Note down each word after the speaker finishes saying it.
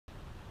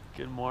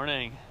Good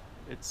morning.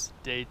 It's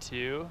day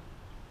 2.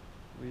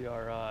 We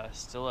are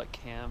still at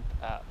camp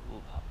at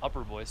Upper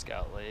Boy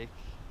Scout Lake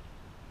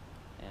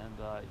and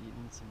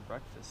eating some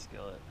breakfast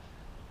skillet.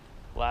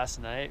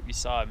 Last night we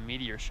saw a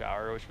meteor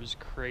shower, which was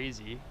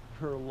crazy.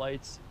 Her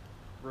lights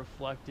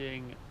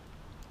reflecting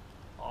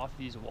off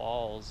these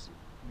walls.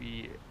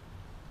 We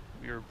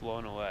were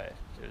blown away.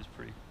 It was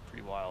pretty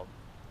wild.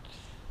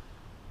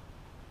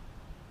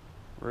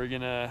 We're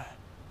gonna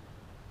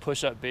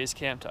push up base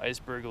camp to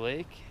Iceberg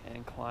Lake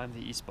and climb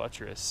the East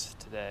Buttress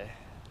today.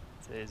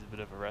 Today is a bit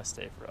of a rest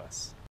day for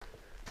us.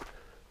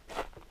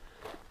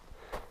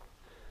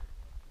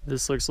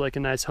 This looks like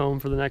a nice home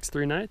for the next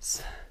 3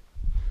 nights.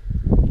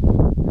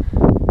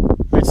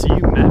 Wait, so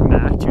you met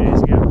Mac 2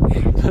 days ago?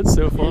 That's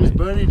so funny. His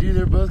buddy, dude,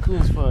 they're both cool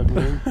as fuck,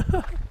 man.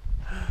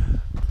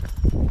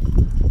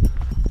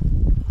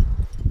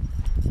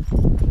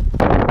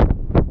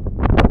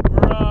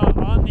 We're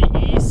on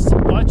the East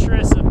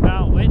Buttress of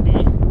Mount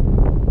Whitney.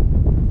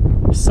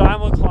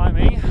 Simul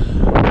climbing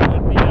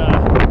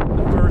on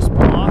the first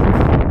block.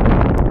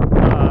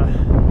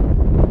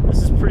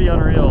 This is pretty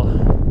unreal.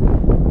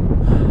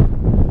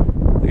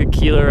 Look at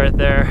Keeler right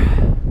there,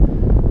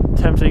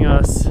 tempting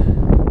us.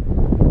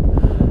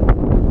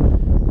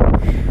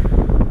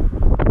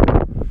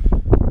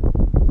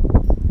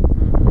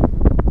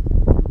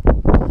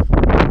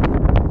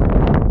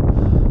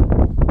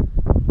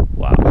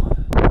 Wow.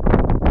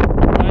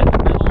 Right in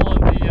the middle of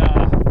the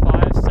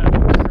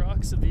 5-7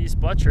 crux of the East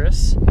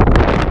Buttress.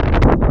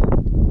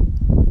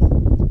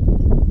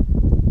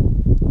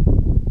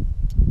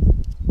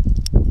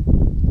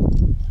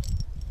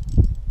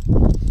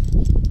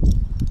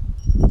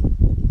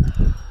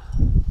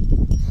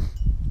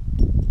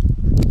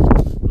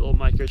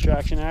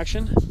 Traction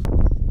action.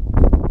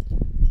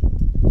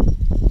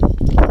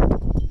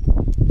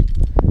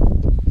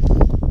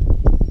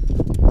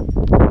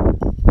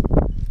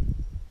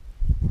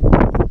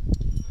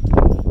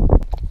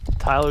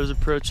 Tyler's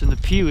approaching the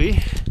Pee-wee,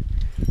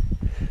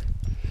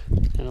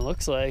 and it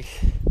looks like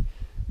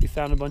we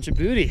found a bunch of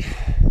booty.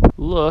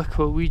 Look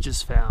what we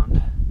just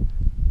found.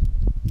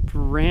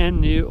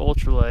 Brand new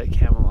ultralight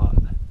Camelot.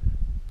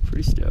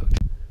 Pretty stoked.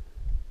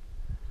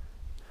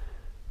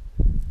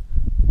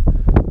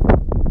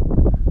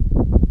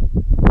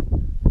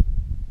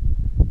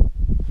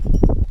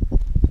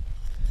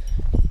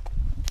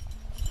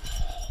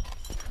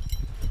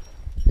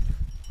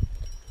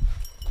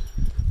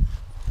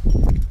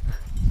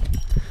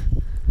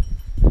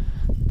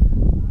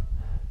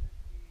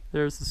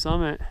 There's the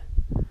summit.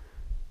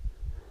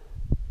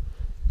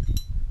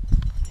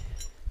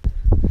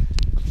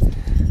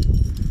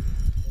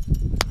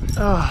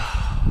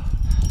 Oh,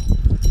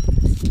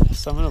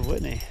 summit of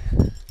Whitney.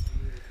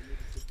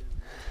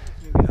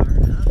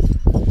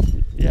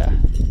 Yeah.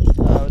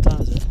 What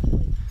time is it?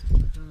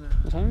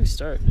 What time do we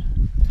start?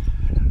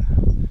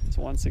 It's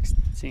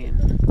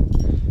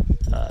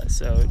 1:16.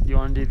 So do you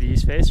want to do the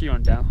east face or you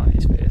want to down climb the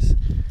east face?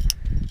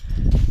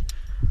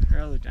 I'd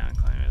rather down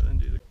climb it than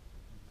do the.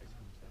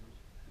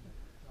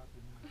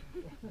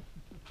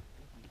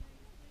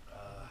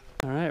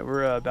 All right,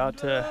 we're about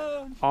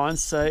to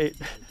on-site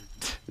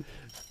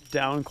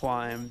down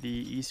climb the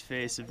east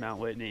face of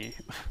Mount Whitney,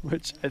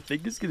 which I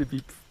think is going to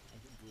be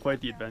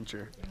quite the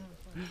adventure.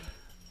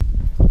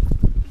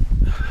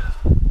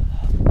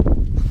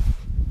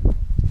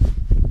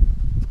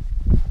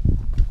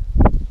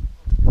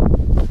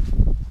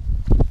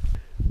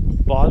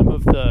 Bottom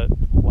of the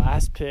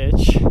last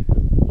pitch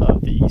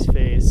of the east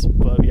face,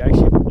 but we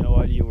actually have no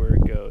idea where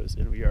it goes,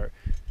 and we are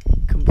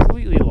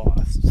completely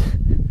lost.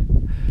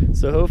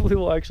 So hopefully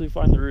we'll actually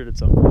find the route at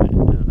some point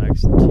in the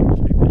next 2 or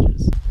 3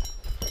 pitches.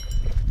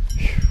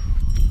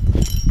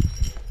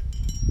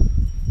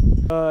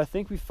 I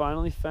think we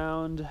finally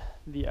found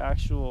the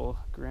actual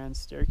grand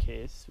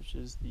staircase, which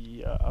is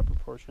the upper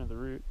portion of the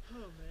route. Oh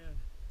man.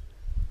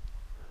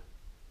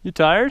 You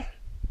tired?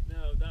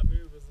 No, that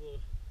move was a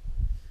little.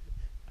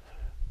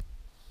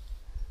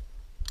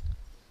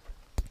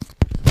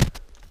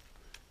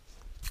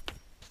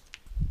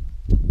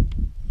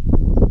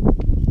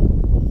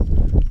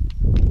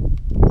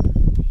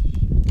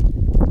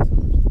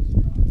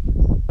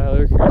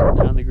 Tyler cruising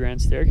down the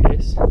grand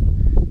staircase.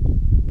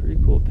 Pretty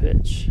cool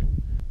pitch.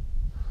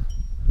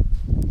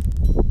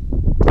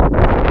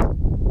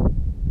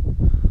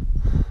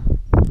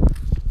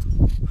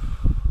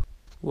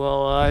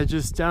 Well, I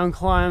just down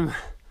climbed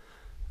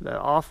that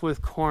off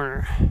width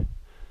corner,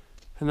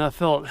 and that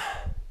felt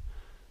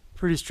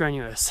pretty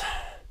strenuous.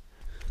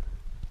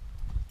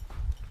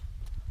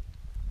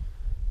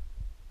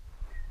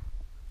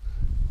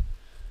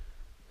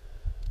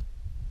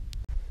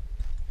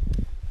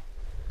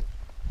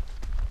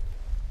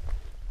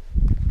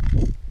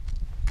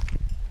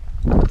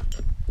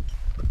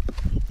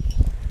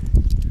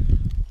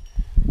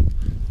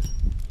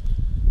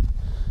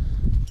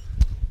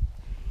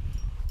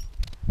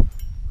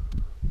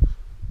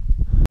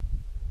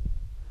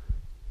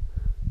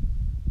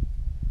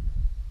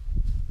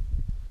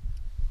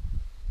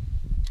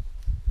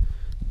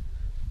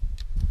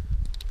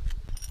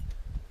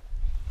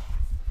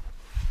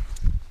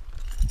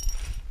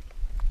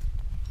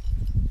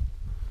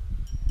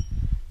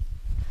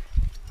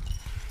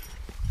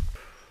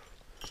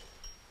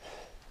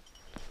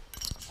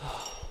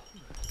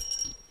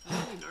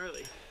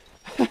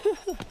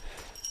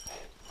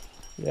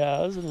 Yeah,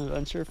 that was an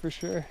adventure for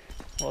sure.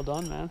 Well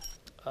done, man.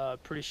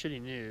 Pretty shitty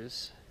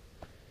news.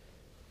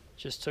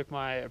 Just took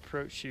my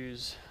approach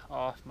shoes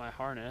off my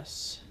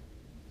harness,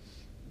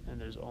 and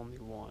there's only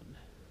one.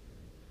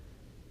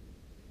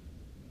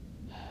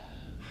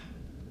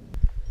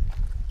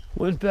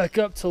 Went back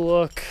up to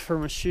look for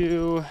my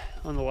shoe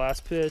on the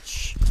last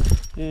pitch,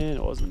 and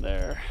it wasn't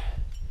there.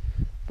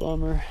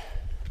 Bummer.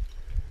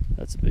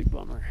 That's a big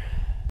bummer.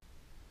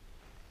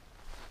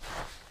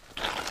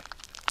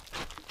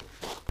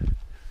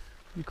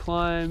 We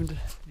climbed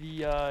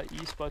the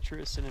East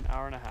Buttress in an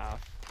hour and a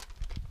half,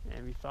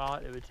 and we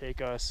thought it would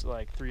take us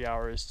like 3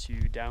 hours to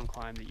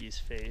downclimb the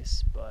east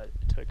face, but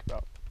it took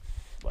about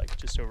like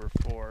just over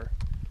 4.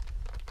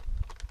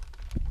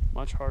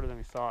 Much harder than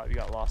we thought. We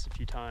got lost a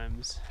few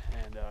times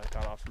and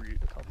got off route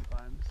a couple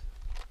times.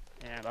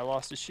 And I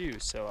lost a shoe,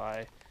 so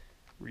I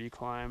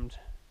re-climbed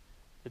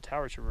the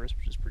Tower Traverse,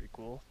 which is pretty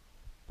cool,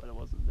 but it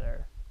wasn't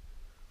there.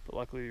 But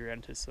luckily we ran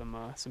into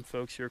some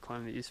folks who are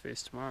climbing the east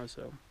face tomorrow,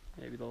 so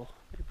maybe they'll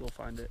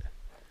find it.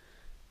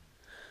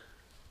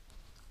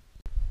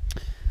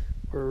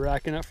 We're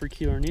racking up for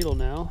Keeler Needle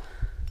now.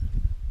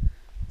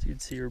 So you can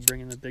see we're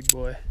bringing the big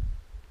boy.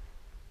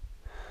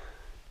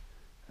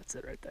 That's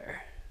it right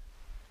there.